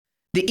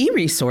The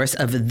e-resource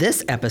of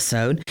this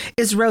episode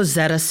is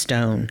Rosetta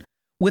Stone.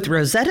 With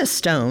Rosetta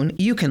Stone,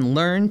 you can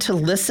learn to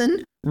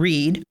listen,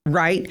 read,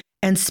 write,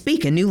 and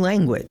speak a new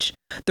language.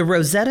 The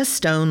Rosetta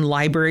Stone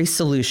Library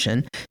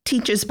Solution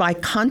teaches by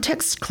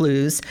context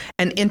clues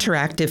and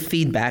interactive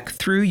feedback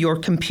through your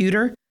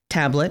computer,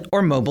 tablet,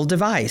 or mobile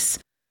device.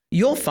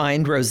 You'll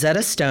find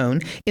Rosetta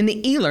Stone in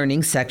the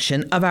e-learning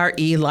section of our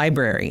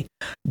e-library,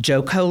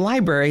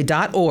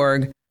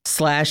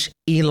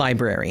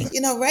 jocolibrary.org/e-library.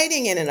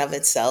 Writing in and of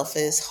itself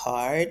is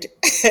hard.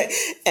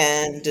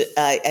 And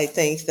I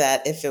think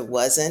that if it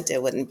wasn't,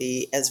 it wouldn't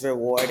be as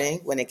rewarding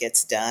when it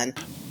gets done.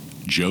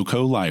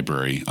 Joco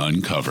Library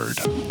Uncovered.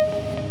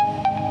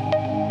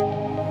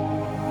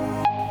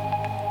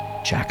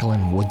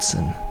 Jacqueline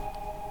Woodson.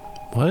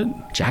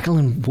 What?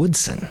 Jacqueline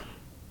Woodson.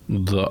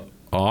 The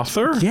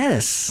author?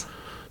 Yes.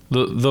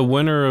 The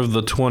winner of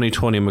the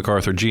 2020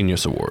 MacArthur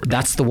Genius Award.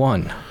 That's the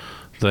one.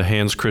 The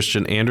Hans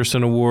Christian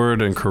Andersen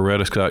Award and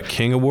Coretta Scott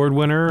King Award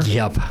winner.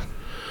 Yep.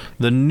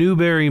 The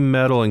Newbery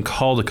Medal and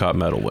Caldecott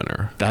Medal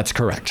winner. That's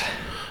correct.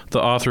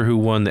 The author who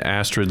won the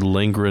Astrid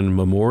Lindgren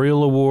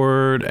Memorial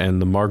Award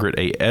and the Margaret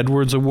A.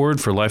 Edwards Award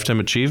for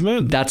Lifetime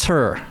Achievement. That's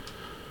her.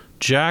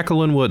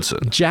 Jacqueline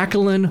Woodson.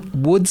 Jacqueline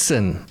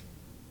Woodson.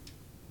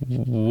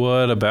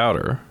 What about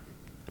her?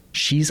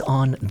 She's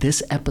on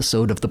this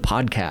episode of the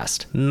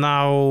podcast.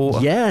 No.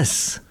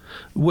 Yes.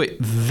 Wait,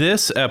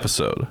 this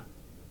episode?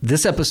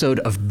 This episode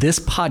of this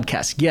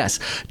podcast, yes.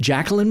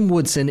 Jacqueline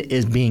Woodson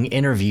is being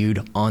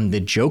interviewed on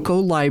the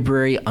Joco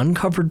Library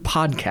Uncovered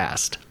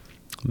podcast.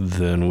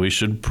 Then we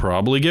should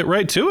probably get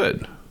right to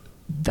it.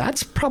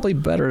 That's probably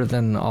better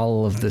than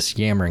all of this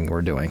yammering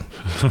we're doing.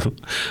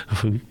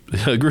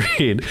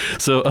 Agreed.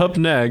 So up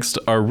next,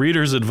 our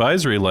Reader's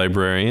Advisory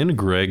librarian,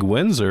 Greg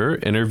Windsor,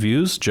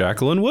 interviews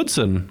Jacqueline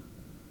Woodson.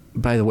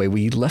 By the way,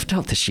 we left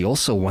out that she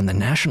also won the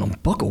National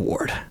Book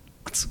Award.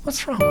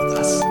 What's wrong with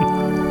us?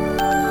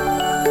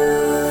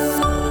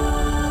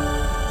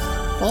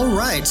 All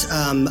right.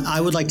 I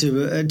would like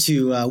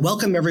to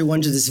welcome everyone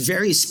to this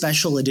very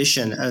special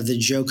edition of the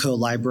Joco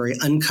Library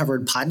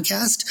Uncovered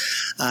podcast.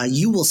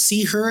 You will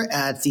see her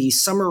at the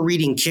Summer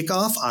Reading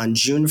Kickoff on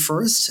June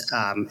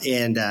 1st.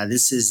 And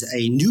this is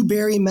a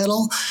Newbery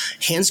Medal,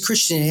 Hans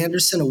Christian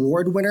Andersen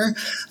Award winner,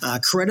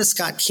 Coretta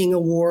Scott King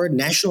Award,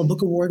 National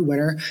Book Award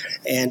winner,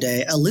 and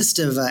a list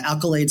of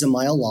accolades a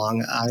mile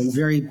long. I'm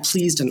very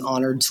pleased and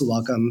honored to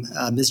welcome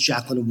Ms.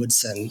 Jacqueline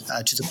Woodson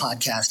to the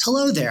podcast.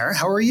 Hello there.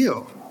 How are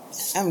you?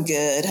 I'm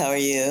good. How are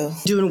you?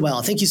 Doing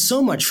well. Thank you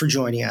so much for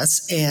joining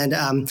us. And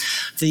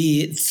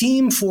the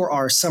theme for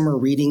our summer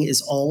reading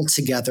is All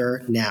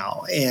Together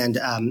Now. And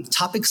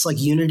topics like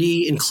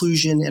unity,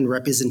 inclusion, and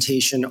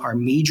representation are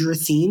major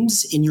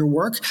themes in your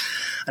work.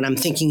 And I'm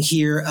thinking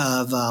here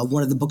of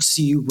one of the books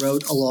you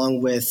wrote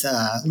along with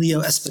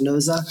Leo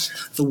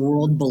Espinoza, The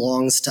World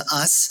Belongs to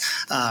Us,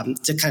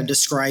 to kind of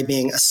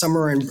describing a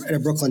summer in a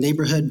Brooklyn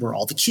neighborhood where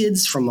all the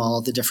kids from all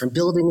the different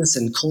buildings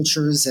and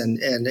cultures and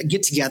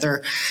get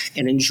together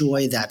and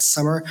enjoy that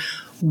summer.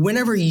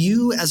 Whenever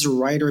you as a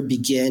writer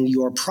begin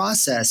your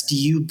process, do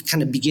you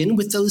kind of begin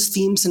with those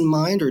themes in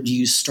mind, or do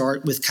you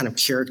start with kind of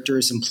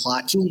characters and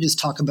plot? Can you just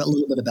talk about a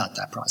little bit about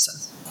that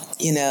process?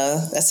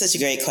 That's such a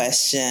great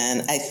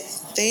question. I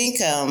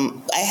think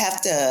I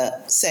have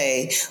to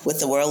say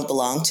with The World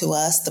Belonged to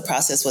Us, the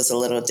process was a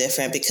little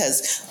different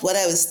because what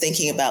I was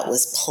thinking about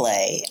was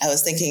play. I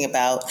was thinking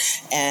about,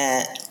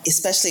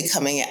 especially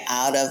coming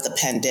out of the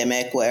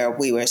pandemic where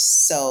we were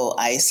so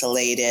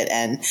isolated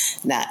and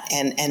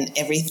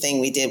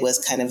everything we did was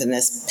kind of in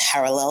this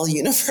parallel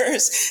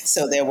universe.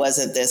 So there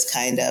wasn't this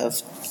kind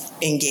of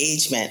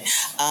engagement.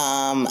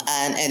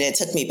 And it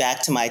took me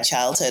back to my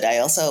childhood. I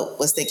also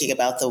was thinking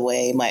about the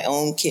way my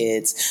own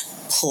kids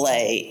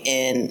play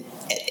in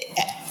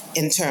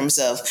terms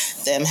of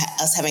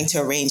us having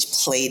to arrange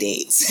play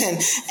dates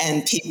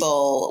and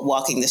people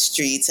walking the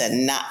streets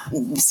and not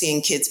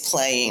seeing kids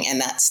playing and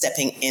not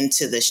stepping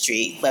into the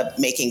street, but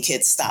making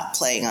kids stop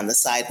playing on the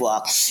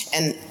sidewalk.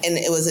 And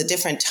it was a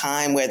different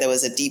time where there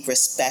was a deep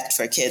respect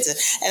for kids.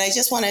 And I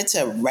just wanted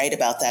to write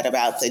about that,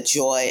 about the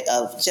joy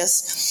of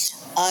just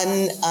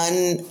when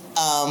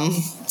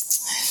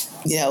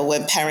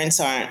parents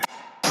aren't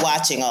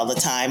watching all the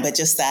time, but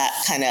just that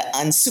kind of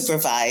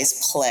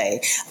unsupervised play.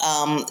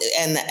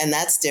 And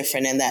that's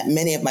different in that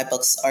many of my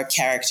books are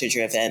character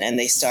driven and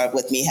they start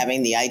with me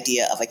having the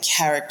idea of a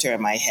character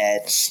in my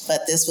head.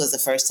 But this was the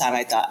first time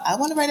I thought, I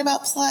want to write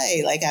about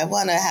play. Like I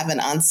want to have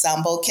an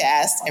ensemble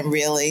cast and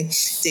really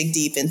dig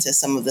deep into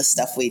some of the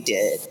stuff we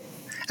did.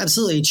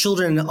 Absolutely.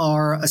 Children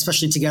are,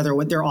 especially together,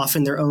 they're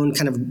often their own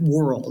kind of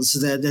worlds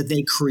that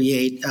they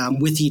create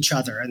with each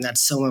other, and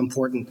that's so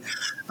important.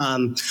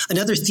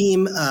 Another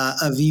theme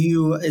of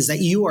you is that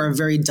you are a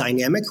very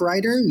dynamic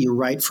writer. You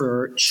write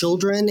for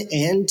children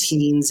and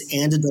teens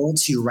and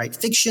adults. You write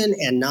fiction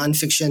and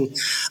nonfiction.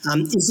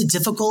 Is it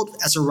difficult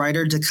as a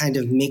writer to kind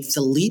of make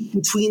the leap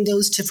between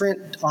those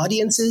different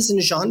audiences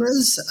and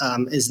genres?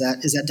 Is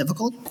that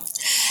difficult?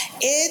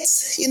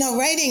 It's,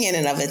 writing in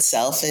and of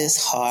itself is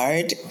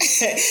hard.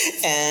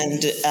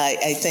 And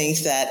I think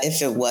that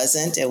if it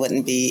wasn't, it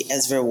wouldn't be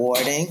as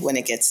rewarding when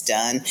it gets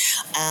done.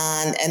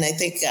 And I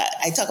think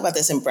I talk about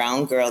this in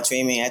Brown Girl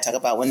Dreaming. I talk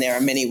about when there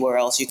are many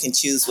worlds, you can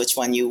choose which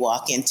one you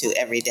walk into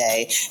every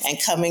day. And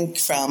coming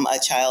from a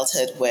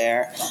childhood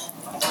where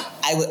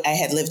I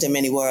had lived in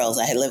many worlds.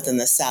 I had lived in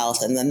the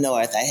South and the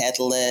North. I had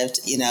lived,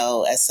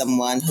 as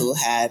someone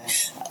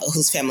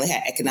whose family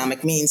had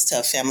economic means to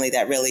a family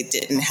that really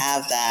didn't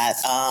have that.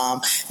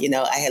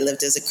 I had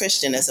lived as a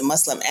Christian, as a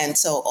Muslim. And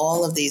so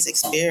all of these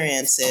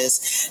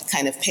experiences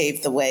kind of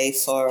paved the way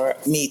for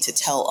me to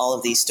tell all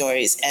of these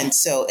stories. And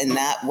so in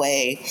that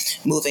way,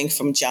 moving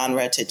from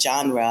genre to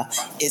genre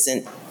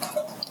isn't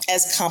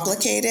as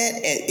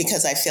complicated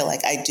because I feel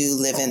like I do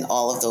live in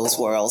all of those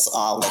worlds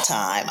all the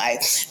time.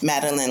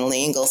 Madeline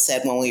L'Engle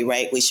said when we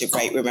write, we should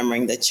write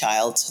remembering the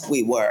child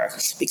we were,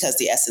 because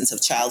the essence of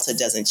childhood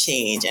doesn't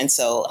change. And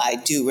so I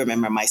do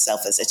remember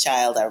myself as a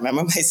child. I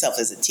remember myself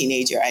as a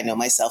teenager. I know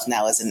myself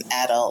now as an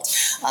adult.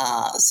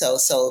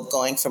 So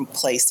going from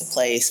place to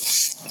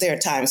place, there are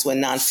times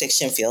when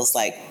nonfiction feels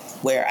like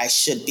where I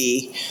should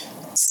be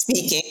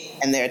speaking,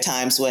 and there are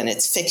times when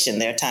it's fiction,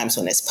 there are times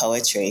when it's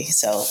poetry.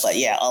 But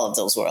yeah, all of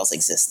those worlds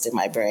exist in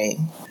my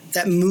brain.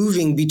 That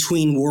moving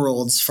between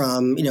worlds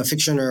from,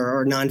 fiction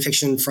or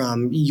nonfiction,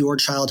 from your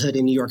childhood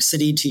in New York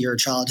City to your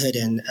childhood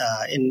in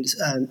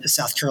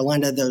South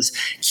Carolina, those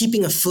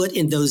keeping a foot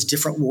in those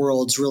different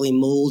worlds really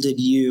molded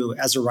you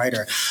as a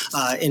writer.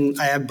 In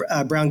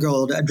Brown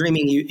Girl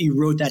Dreaming, you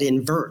wrote that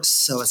in verse,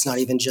 so it's not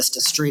even just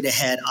a straight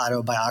ahead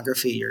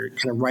autobiography. You're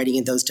kind of writing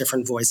in those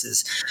different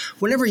voices.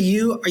 Whenever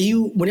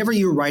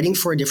you're writing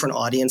for a different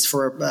audience,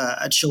 for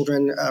a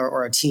children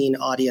or a teen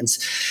audience,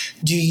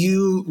 do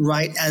you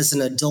write as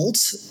an adult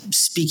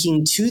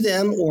speaking to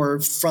them, or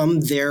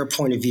from their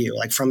point of view,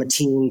 like from a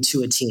teen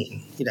to a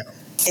teen?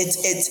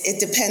 It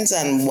depends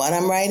on what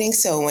I'm writing.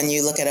 So when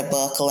you look at a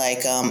book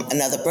like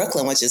Another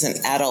Brooklyn, which is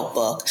an adult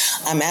book,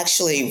 I'm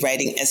actually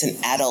writing as an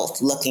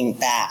adult looking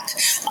back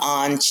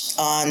on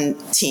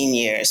teen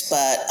years.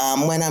 But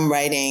when I'm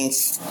writing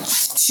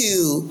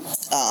to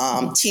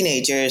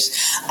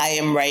teenagers, I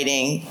am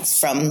writing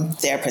from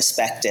their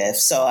perspective.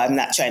 So I'm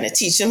not trying to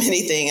teach them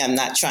anything. I'm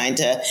not trying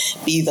to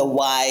be the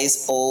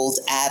wise old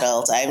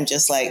adult. I'm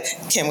just like,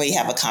 can we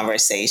have a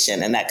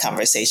conversation? And that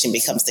conversation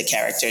becomes the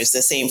characters.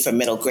 The same for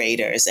middle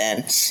graders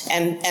and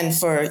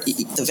for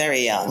the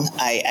very young.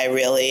 I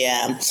really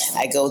am.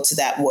 I go to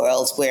that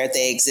world where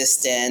they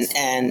exist in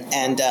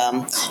and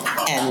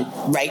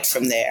write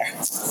from there.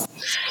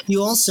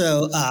 You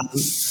also,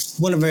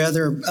 one of the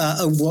other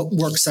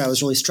works I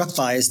was really struck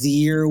by is The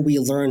Year We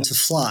Learned to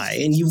Fly.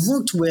 And you've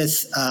worked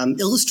with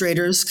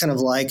illustrators kind of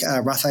like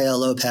Rafael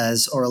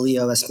Lopez or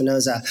Leo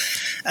Espinoza.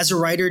 As a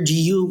writer, do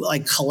you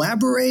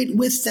collaborate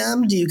with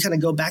them? Do you kind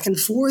of go back and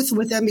forth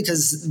with them?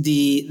 Because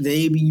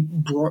they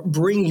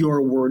bring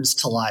your words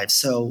to life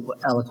so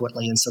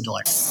eloquently and so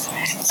delightfully.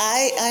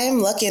 I am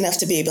lucky enough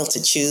to be able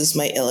to choose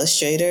my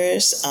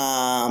illustrators.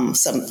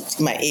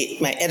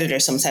 My editor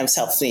sometimes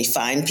helps me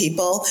find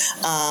people,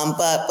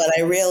 but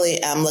I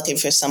really am looking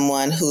for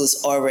someone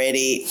who's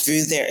already,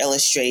 through their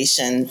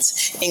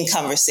illustrations, in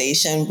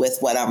conversation with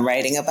what I'm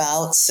writing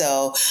about.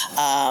 So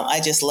I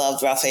just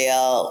loved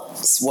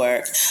Raphael's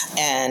work,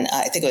 and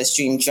I think it was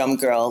Dream Drum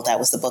Girl. That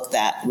was the book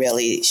that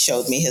really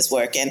showed me his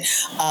work. And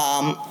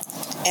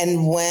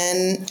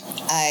when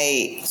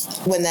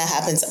that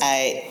happens,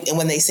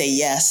 when they say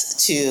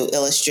yes to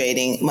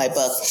illustrating my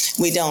book,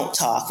 we don't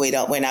talk.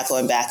 We're not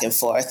going back and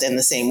forth in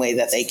the same way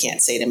that they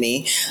can't say to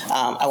me,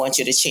 I want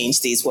you to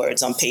change these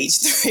words on page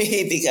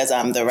 3 because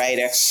I'm the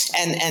writer.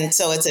 And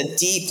so it's a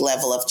deep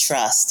level of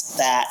trust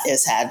that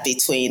is had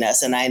between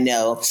us. And I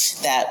know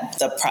that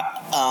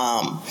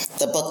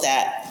the book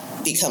that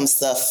becomes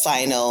the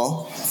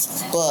final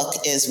book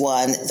is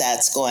one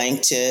that's going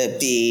to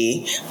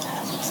be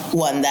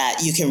one that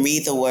you can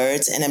read the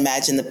words and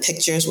imagine the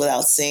pictures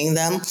without seeing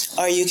them,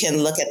 or you can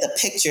look at the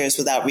pictures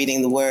without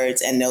reading the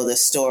words and know the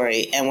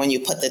story. And when you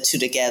put the two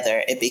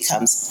together, it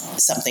becomes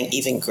something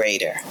even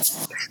greater.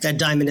 That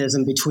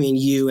dynamism between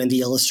you and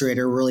the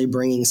illustrator really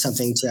bringing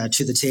something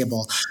to the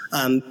table.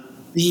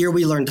 The Year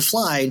We Learned to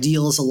Fly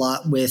deals a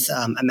lot with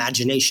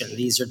imagination.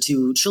 These are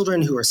two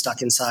children who are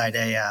stuck inside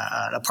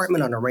an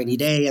apartment on a rainy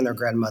day, and their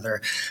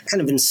grandmother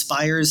kind of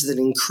inspires and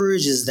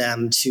encourages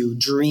them to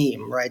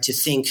dream, right? To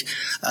think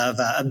of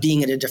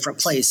being at a different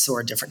place or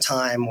a different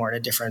time or in a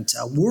different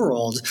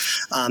world.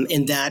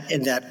 And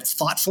that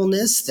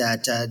thoughtfulness,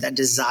 that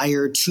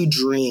desire to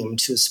dream,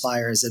 to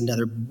aspire, is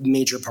another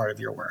major part of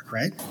your work,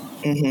 right?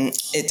 Mm-hmm.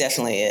 It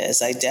definitely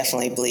is. I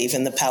definitely believe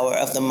in the power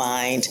of the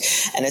mind,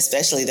 and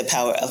especially the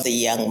power of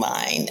the young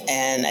mind.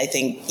 And I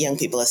think young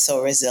people are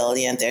so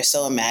resilient. They're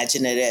so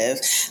imaginative.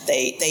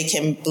 They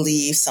can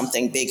believe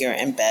something bigger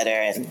and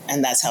better.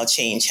 And that's how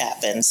change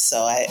happens.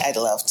 So I'd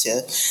love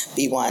to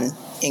be one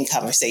in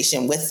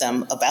conversation with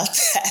them about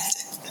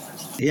that.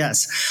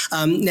 Yes.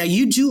 Now,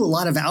 you do a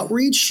lot of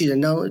outreach.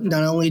 Not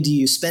only do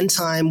you spend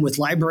time with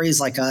libraries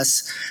like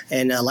us,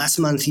 and last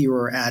month you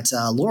were at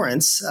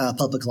Lawrence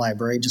Public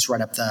Library, just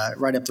right up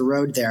the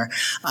road there.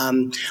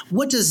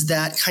 What does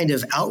that kind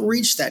of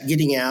outreach, that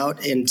getting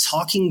out and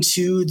talking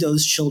to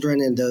those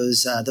children and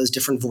those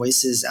different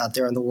voices out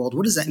there in the world,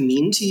 what does that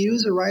mean to you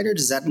as a writer?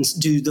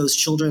 Do those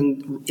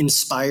children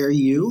inspire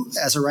you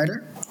as a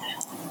writer?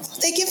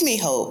 They give me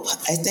hope.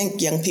 I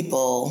think young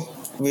people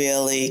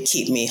really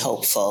keep me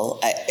hopeful,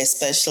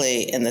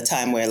 especially in the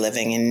time we're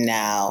living in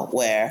now,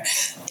 where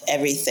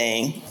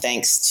everything,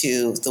 thanks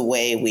to the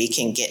way we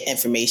can get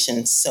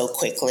information so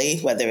quickly,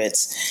 whether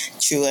it's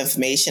true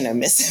information or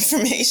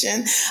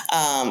misinformation,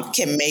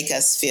 can make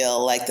us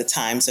feel like the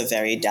times are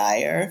very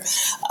dire.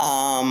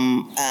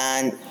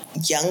 And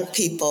young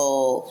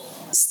people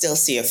still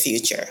see a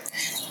future.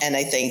 And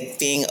I think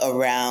being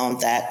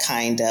around that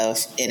kind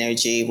of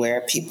energy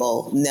where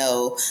people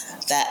know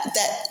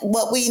that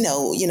what we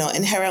know,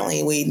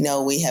 inherently we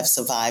know we have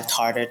survived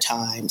harder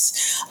times.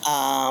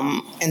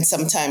 And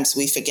sometimes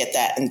we forget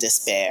that in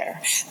despair.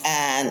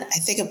 And I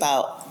think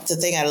about the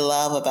thing I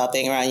love about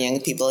being around young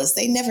people is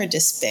they never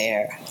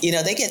despair.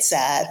 They get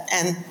sad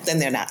and then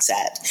they're not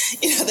sad.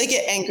 They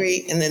get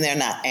angry and then they're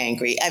not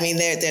angry. I mean,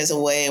 there's a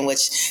way in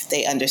which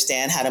they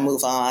understand how to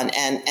move on,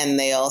 and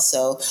they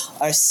also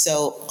are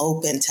so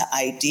open to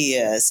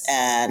ideas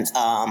and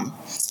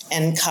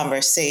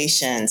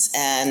conversations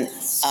and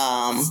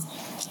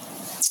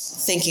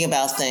thinking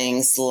about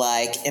things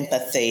like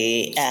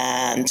empathy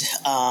and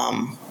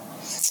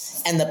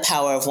the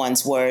power of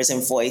one's words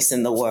and voice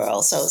in the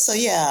world. So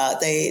yeah,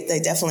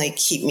 they definitely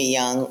keep me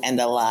young and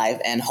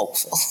alive and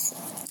hopeful.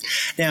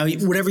 Now,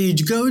 whatever you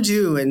go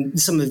do and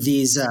some of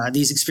these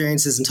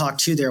experiences and talk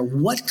to there,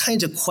 what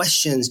kind of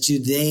questions do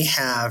they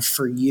have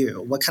for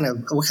you? What kind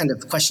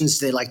of questions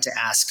do they like to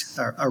ask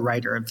a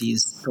writer of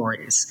these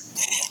stories?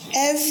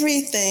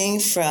 Everything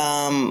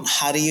from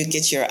how do you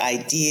get your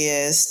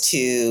ideas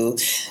to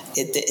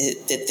did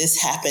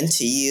this happen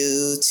to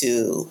you,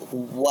 to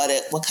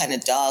what kind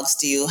of dogs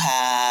do you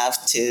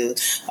have, to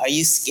are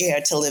you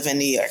scared to live in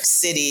New York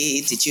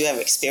City? Did you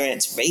ever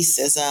experience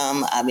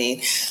racism? I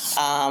mean,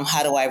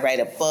 how do I write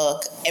a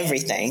book?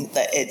 Everything.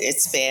 It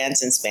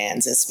spans and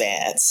spans and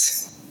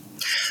spans.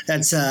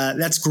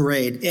 That's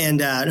great,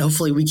 and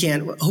hopefully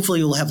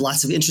we'll have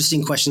lots of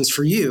interesting questions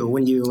for you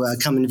when you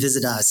come and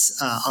visit us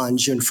on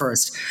June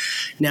 1st.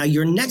 Now,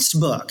 your next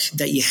book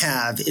that you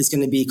have is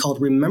going to be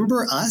called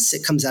Remember Us.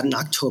 It comes out in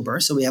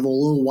October, so we have a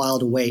little while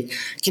to wait.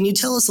 Can you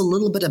tell us a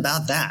little bit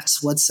about that?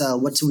 What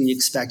do we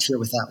expect here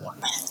with that one?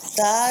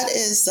 That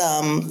is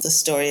the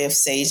story of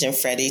Sage and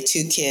Freddie,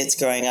 two kids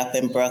growing up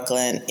in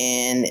Brooklyn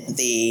in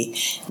the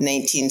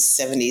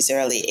 1970s,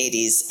 early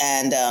 80s.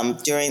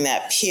 And during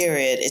that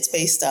period, it's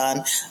based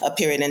on a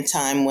period in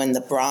time when the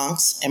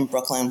Bronx and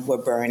Brooklyn were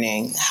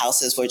burning.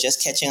 Houses were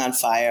just catching on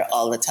fire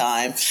all the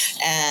time.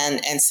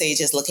 And Sage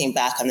is looking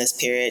back on this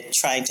period,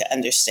 trying to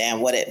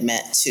understand what it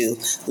meant to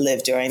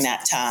live during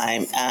that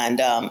time, and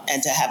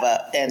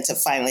to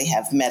finally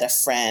have met a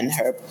friend,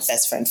 her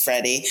best friend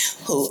Freddie,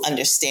 who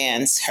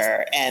understands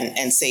her.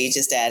 And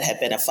Sage's dad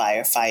had been a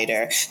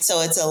firefighter,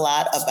 so it's a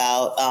lot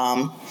about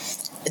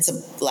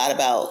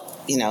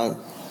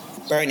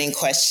burning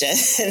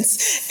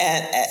questions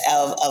and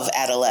of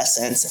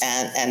adolescence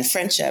and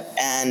friendship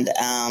and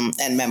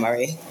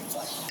memory.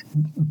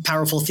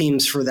 Powerful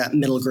themes for that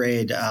middle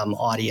grade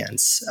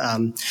audience.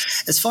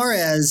 As far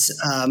as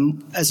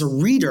a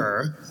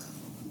reader,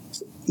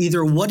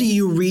 either what are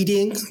you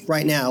reading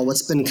right now,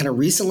 what's been kind of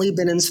recently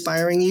been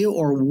inspiring you,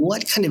 or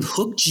what kind of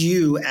hooked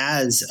you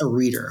as a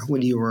reader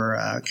when you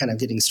were kind of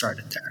getting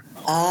started there?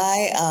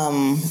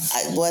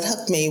 What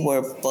hooked me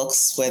were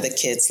books where the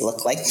kids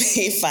look like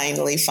me,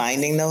 finally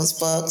finding those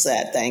books,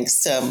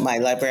 thanks to my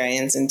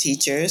librarians and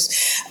teachers.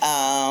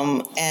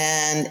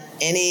 And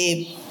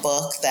any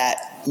book that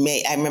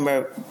I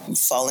remember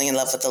falling in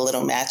love with The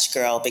Little Match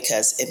Girl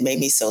because it made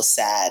me so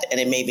sad, and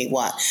it made me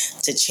want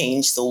to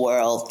change the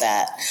world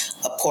that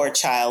a poor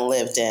child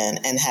lived in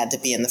and had to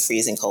be in the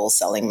freezing cold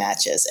selling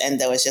matches. And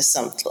there was just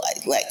something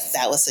like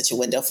that was such a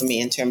window for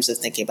me in terms of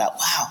thinking about,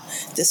 wow,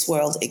 this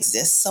world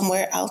exists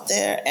somewhere out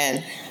there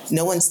and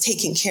no one's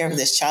taking care of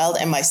this child.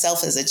 And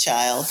myself as a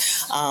child,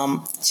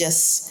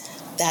 just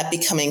that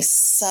becoming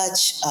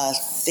such a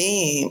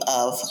theme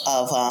of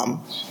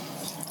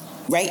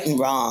right and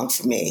wrong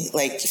for me.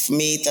 Like, for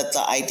me,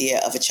 the idea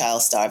of a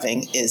child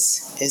starving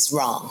is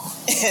wrong.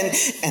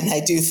 And I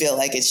do feel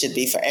like it should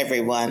be for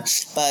everyone.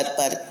 But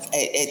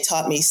it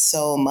taught me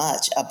so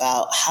much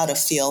about how to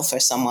feel for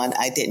someone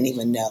I didn't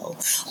even know.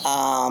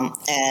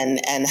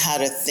 And how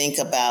to think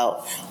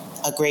about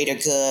a greater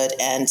good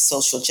and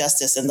social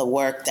justice in the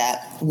work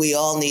that we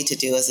all need to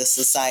do as a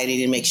society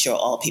to make sure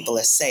all people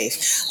are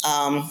safe.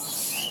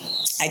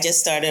 I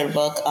just started a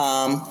book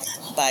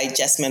by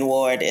Jacqueline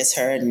Woodson. Is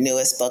her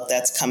newest book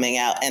that's coming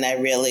out. And I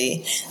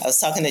was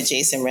talking to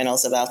Jason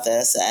Reynolds about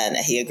this, and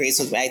he agrees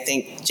with me. I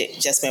think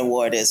Jacqueline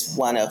Woodson is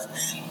one of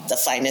the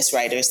finest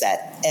writers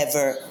that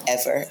ever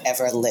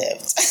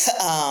lived.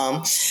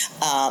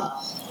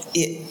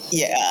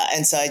 Yeah,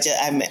 and so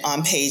I'm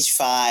on page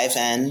 5,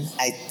 and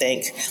I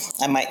think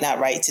I might not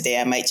write today.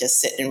 I might just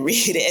sit and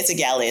read it. It's a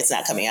gallery. It's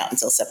not coming out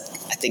until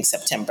I think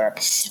September.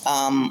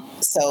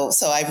 So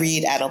I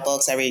read adult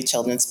books. I read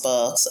children's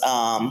books,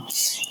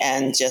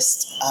 and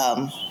just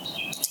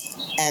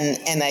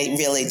and I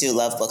really do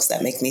love books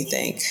that make me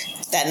think.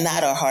 That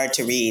not are hard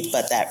to read,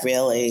 but that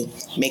really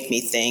make me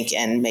think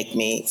and make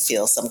me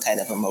feel some kind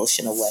of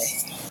emotional way.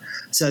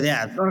 So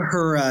yeah,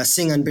 her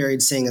Sing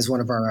Unburied Sing is one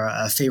of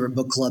our favorite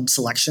book club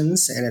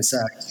selections, and it's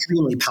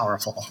extremely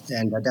powerful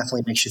and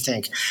definitely makes you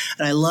think.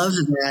 And I love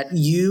that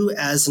you,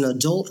 as an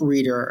adult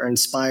reader, are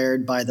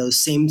inspired by those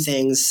same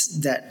things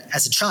that,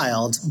 as a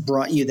child,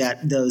 brought you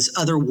those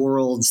other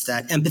worlds,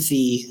 that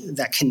empathy,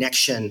 that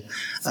connection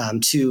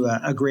to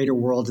a greater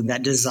world, and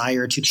that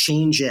desire to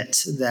change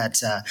it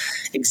that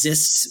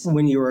exists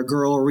when you were a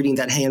girl reading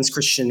that Hans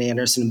Christian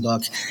Andersen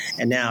book,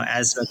 and now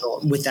as an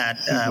adult with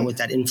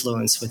that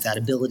influence, with that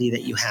ability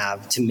that you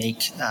have to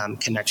make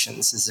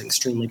connections is an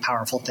extremely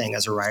powerful thing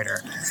as a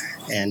writer.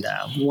 And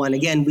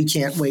again, we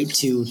can't wait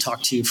to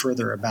talk to you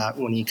further about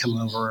when you come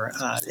over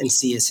and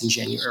see us in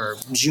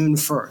June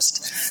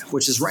 1st,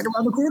 which is right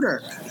around the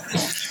corner.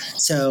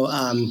 So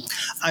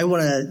I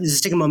want to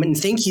just take a moment and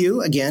thank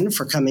you again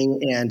for coming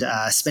and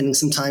spending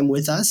some time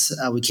with us.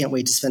 We can't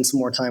wait to spend some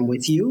more time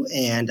with you,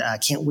 and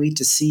can't wait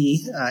to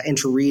see and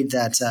to read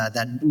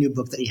that new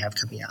book that you have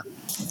coming out.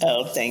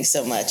 Oh, thanks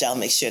so much. I'll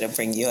make sure to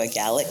bring you a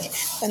Gallic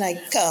when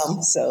I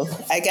come. So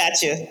I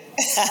got you.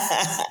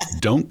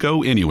 Don't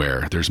go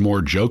anywhere. There's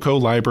more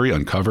Joco Library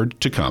Uncovered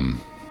to come.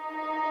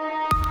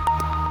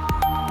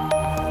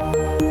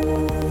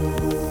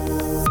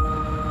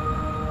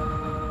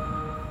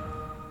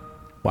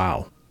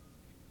 Wow.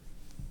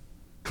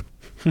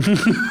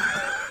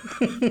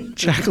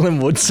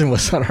 Jacqueline Woodson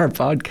was on our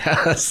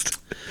podcast.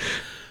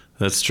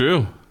 That's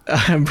true.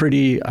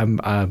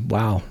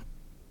 Wow.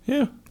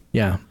 Yeah.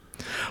 Yeah.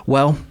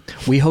 Well,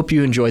 we hope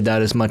you enjoyed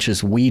that as much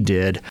as we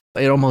did.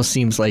 It almost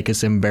seems like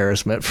it's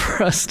embarrassment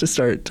for us to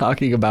start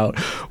talking about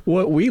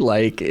what we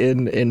like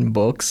in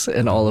books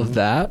and all of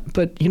that.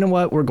 But you know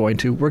what? We're going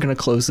to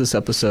close this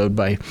episode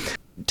by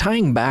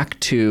tying back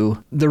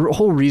to the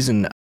whole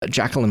reason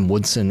Jacqueline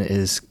Woodson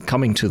is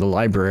coming to the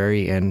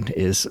library and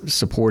is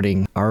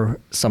supporting our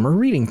summer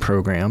reading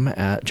program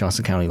at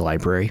Johnson County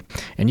Library.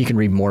 And you can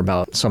read more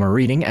about summer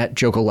reading at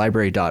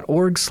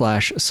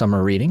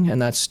jocolibrary.org/summer reading. And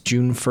that's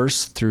June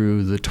 1st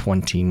through the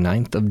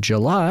 29th of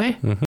July.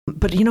 Mm-hmm.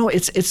 But,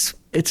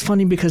 it's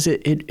funny because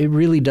it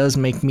really does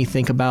make me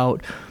think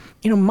about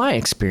my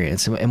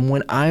experience and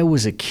when I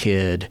was a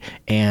kid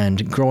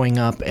and growing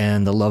up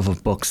and the love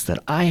of books that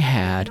I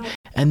had.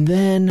 And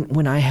then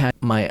when I had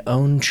my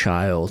own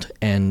child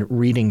and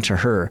reading to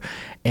her,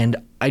 and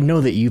I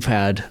know that you've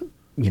had,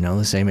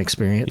 the same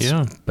experience,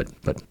 yeah, but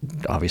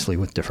obviously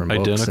with different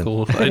books.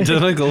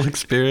 Identical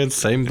experience,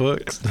 same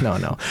books.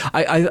 No.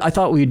 I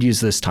thought we'd use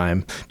this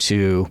time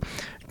to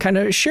kind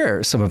of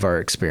share some of our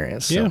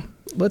experience. So. Yeah.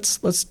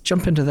 Let's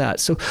jump into that.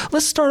 So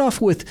let's start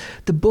off with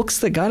the books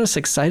that got us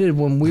excited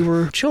when we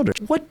were children.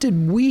 What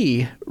did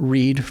we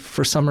read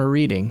for summer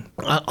reading?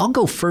 I'll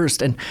go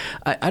first. And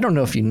I don't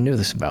know if you knew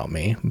this about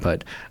me,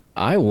 but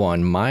I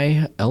won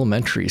my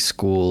elementary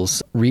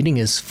school's Reading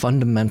is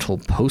Fundamental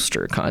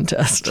poster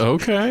contest.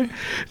 Okay.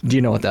 Do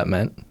you know what that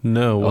meant?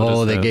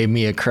 No. They gave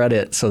me a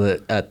credit so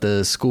that at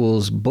the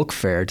school's book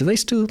fair, do they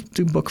still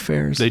do book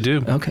fairs? They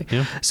do. Okay.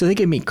 Yeah. So they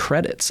gave me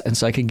credits, and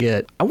so I could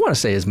get, I want to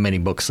say as many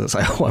books as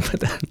I want, but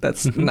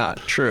that's not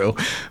true.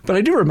 But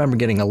I do remember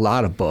getting a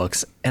lot of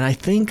books, and I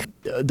think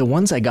the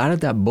ones I got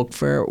at that book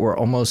fair were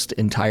almost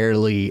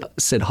entirely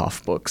Sid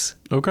Hoff books.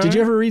 Okay. Did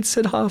you ever read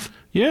Sid Hoff?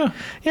 Yeah.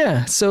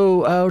 Yeah. So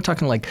we're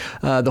talking like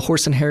The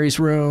Horse in Harry's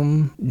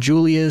Room,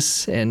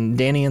 Julius, and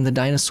Danny and the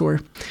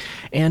Dinosaur.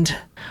 And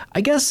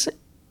I guess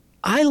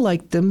I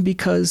liked them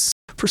because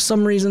for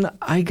some reason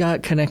I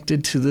got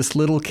connected to this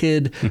little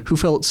kid who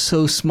felt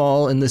so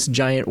small in this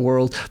giant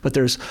world, but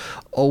there's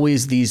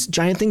always these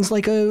giant things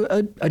like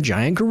a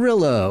giant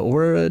gorilla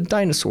or a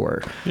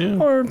dinosaur,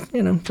 or,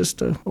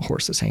 just a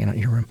horse that's hanging out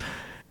in your room.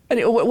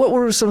 Anyway, what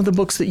were some of the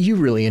books that you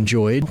really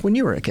enjoyed when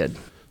you were a kid?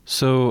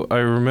 So I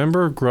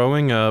remember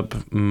growing up,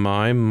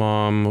 my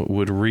mom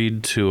would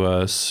read to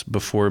us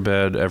before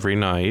bed every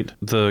night.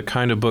 The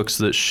kind of books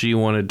that she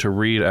wanted to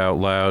read out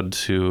loud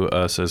to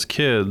us as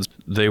kids,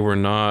 they were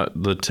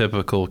not the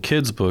typical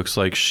kids' books.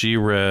 Like she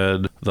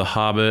read The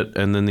Hobbit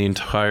and then the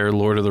entire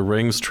Lord of the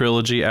Rings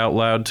trilogy out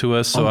loud to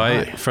us.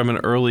 So from an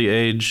early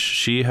age,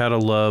 she had a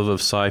love of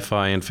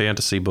sci-fi and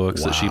fantasy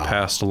books that she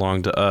passed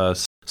along to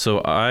us.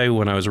 So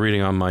when I was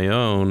reading on my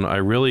own, I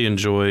really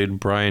enjoyed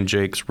Brian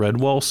Jake's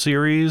Redwall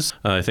series.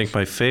 I think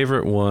my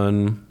favorite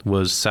one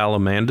was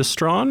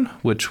Salamandastron,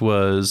 which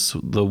was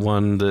the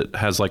one that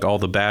has like all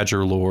the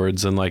Badger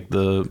Lords and like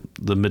the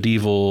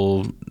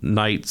medieval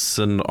knights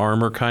and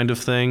armor kind of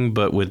thing,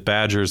 but with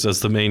badgers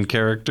as the main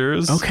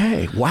characters.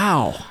 Okay,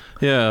 wow.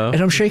 Yeah.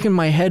 And I'm shaking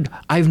my head.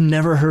 I've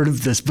never heard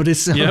of this, but it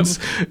sounds...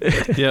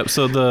 Yep.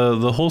 So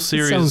the whole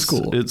series, sounds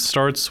cool. It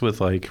starts with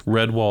like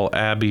Redwall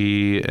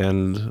Abbey,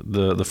 and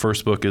the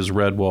first book is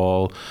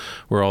Redwall,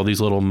 where all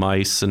these little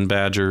mice and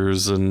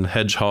badgers and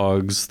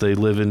hedgehogs, they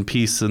live in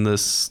peace in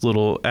this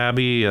little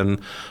abbey,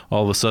 and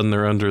all of a sudden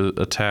they're under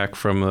attack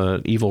from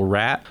an evil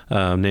rat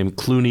named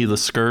Clooney the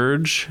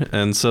Scourge.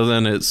 And so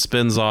then it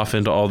spins off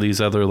into all these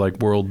other like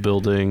world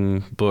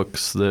building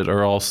books that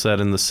are all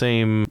set in the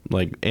same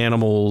like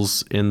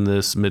animals in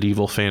this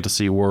medieval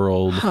fantasy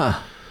world. Huh.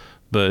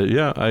 But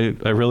yeah,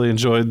 I really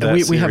enjoyed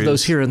that. We have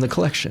those here in the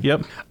collection.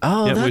 Yep.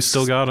 Oh, yep, we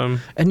still got them.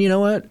 And you know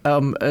what?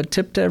 A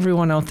tip to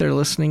everyone out there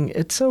listening: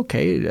 it's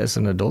okay as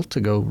an adult to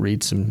go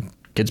read some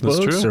kids' That's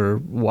books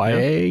true. or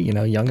YA. You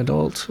know, young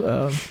adult.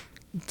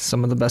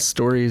 Some of the best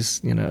stories.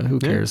 You know, who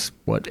cares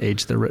what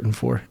age they're written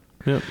for?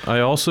 Yeah. I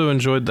also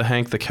enjoyed the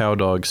Hank the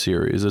Cowdog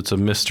series. It's a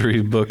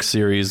mystery book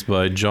series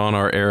by John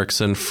R.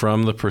 Erickson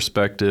from the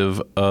perspective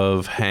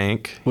of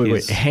Hank.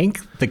 Wait, Hank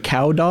the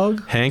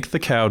Cowdog? Hank the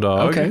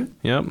Cowdog. Okay.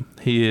 Yep.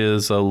 He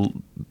is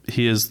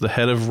the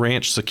head of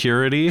ranch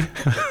security,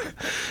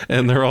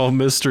 and they're all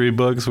mystery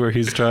books where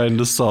he's trying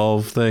to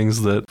solve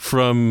things that,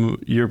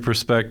 from your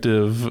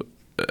perspective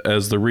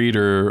as the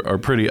reader, are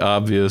pretty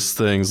obvious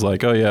things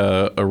like, oh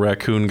yeah, a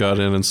raccoon got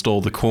in and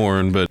stole the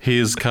corn, but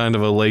he's kind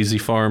of a lazy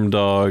farm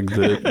dog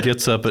that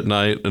gets up at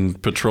night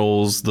and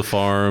patrols the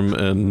farm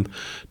and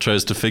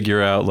tries to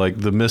figure out like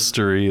the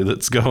mystery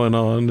that's going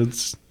on.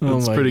 It's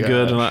pretty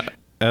good. And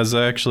as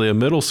actually a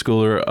middle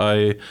schooler,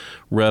 I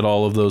read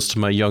all of those to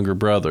my younger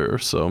brother,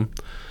 so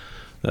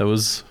that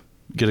was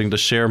getting to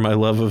share my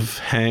love of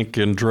Hank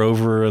and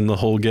Drover and the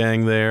whole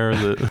gang there.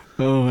 It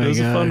was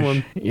a fun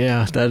one.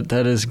 Yeah,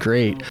 that is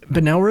great.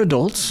 But now we're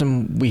adults,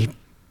 and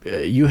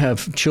you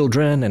have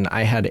children, and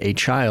I had a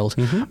child.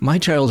 Mm-hmm. My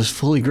child is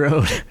fully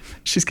grown.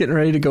 She's getting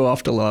ready to go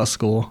off to law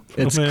school.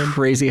 It's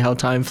crazy how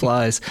time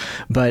flies.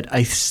 But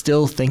I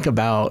still think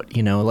about,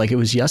 like it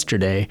was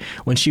yesterday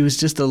when she was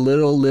just a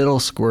little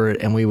squirt,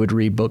 and we would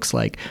read books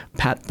like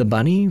Pat the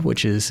Bunny,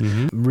 which is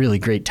a really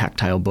great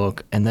tactile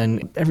book. And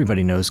then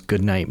everybody knows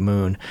Goodnight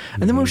Moon.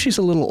 And then when she's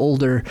a little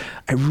older,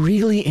 I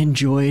really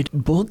enjoyed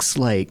books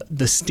like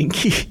The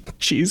Stinky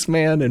Cheese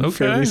Man and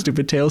Fairly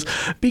Stupid Tales,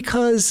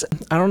 because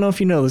I don't know if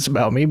you know this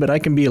about me, but I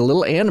can be a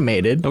little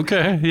animated.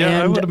 Okay,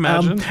 yeah, I would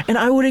imagine. And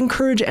I would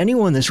encourage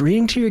anyone that's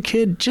reading to your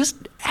kid, just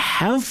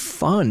have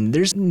fun.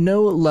 There's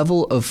no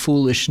level of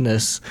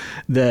foolishness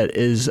that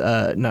is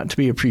not to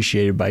be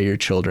appreciated by your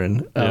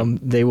children.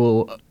 They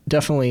will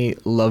definitely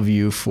love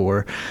you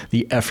for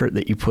the effort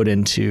that you put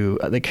into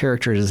the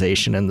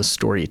characterization and the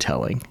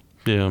storytelling.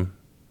 Yeah.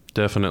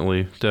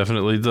 Definitely.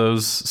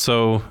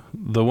 So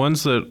the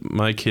ones that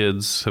my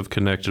kids have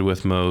connected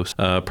with most,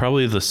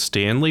 probably the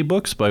Stanley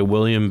books by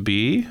William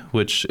B.,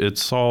 which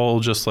it's all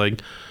just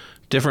like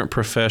different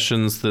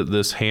professions that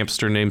this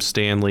hamster named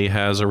Stanley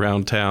has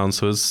around town.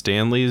 So it's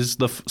Stanley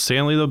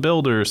the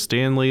builder,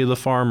 Stanley the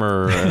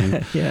farmer,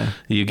 and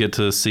you get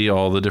to see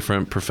all the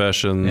different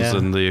professions,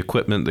 and the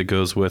equipment that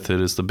goes with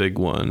it is the big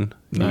one.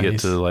 Nice. You get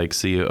to like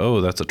see,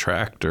 that's a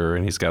tractor,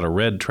 and he's got a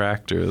red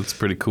tractor. That's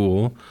pretty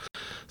cool.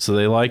 So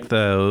they like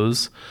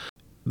those.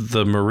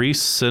 The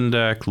Maurice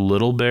Sendak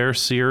Little Bear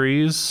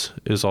series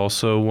is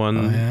also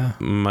one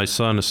my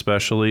son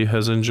especially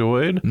has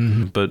enjoyed.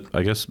 Mm-hmm. But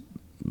I guess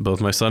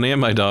both my son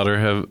and my daughter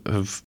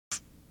have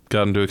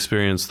gotten to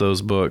experience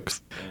those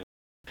books.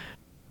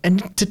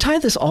 And to tie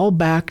this all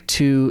back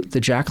to the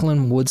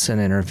Jacqueline Woodson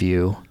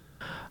interview,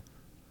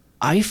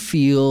 I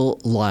feel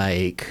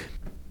like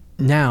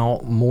now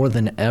more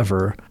than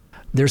ever,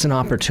 there's an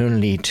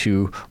opportunity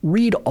to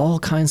read all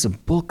kinds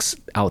of books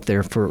out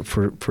there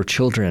for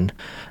children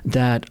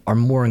that are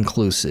more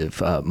inclusive,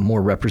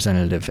 more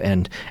representative,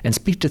 and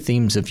speak to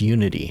themes of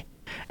unity.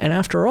 And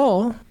after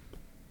all,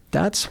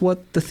 that's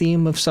what the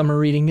theme of summer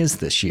reading is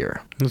this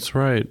year. That's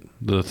right.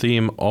 The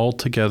theme All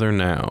Together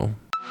Now.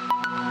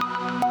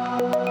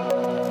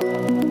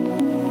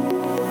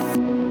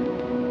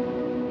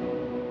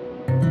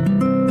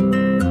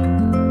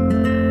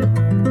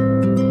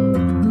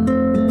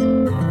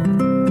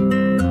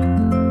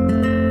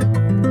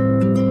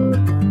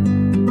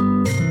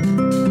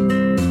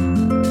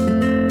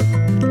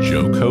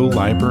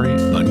 Library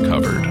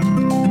Uncovered.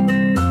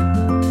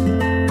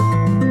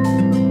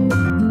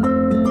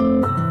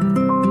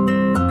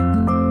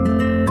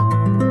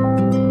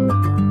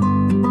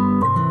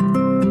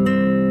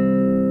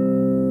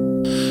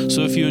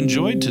 So if you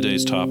enjoyed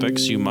today's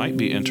topics, you might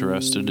be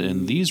interested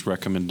in these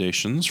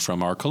recommendations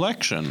from our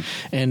collection.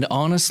 And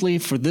honestly,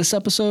 for this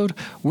episode,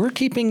 we're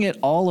keeping it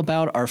all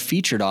about our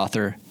featured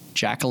author,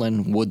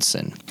 Jacqueline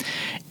Woodson.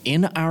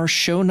 In our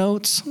show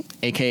notes,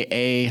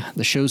 aka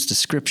the show's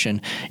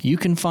description, you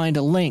can find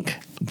a link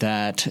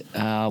that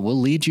will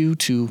lead you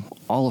to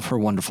all of her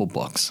wonderful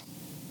books.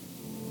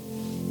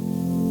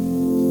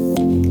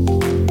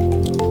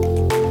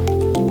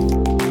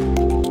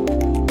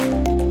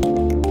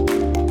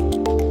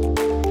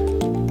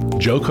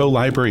 Joco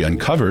Library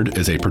Uncovered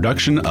is a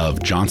production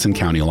of Johnson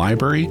County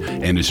Library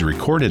and is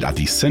recorded at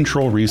the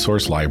Central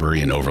Resource Library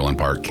in Overland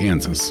Park,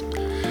 Kansas.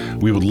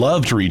 We would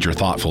love to read your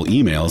thoughtful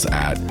emails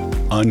at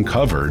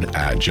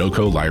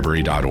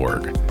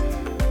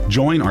uncovered@jocolibrary.org.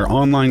 Join our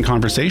online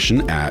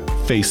conversation at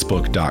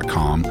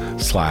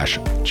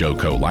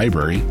facebook.com/Joco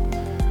Library.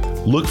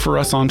 Look for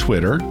us on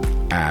Twitter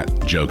at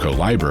Joco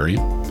Library.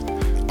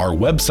 Our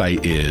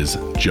website is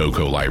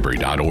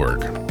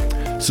jocolibrary.org.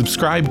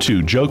 Subscribe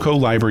to Joco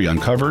Library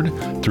Uncovered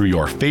through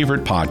your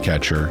favorite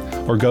podcatcher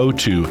or go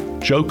to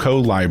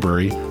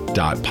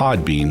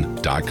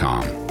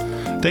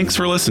jocolibrary.podbean.com. Thanks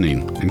for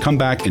listening, and come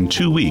back in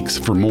 2 weeks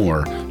for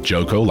more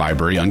Joco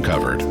Library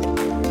Uncovered.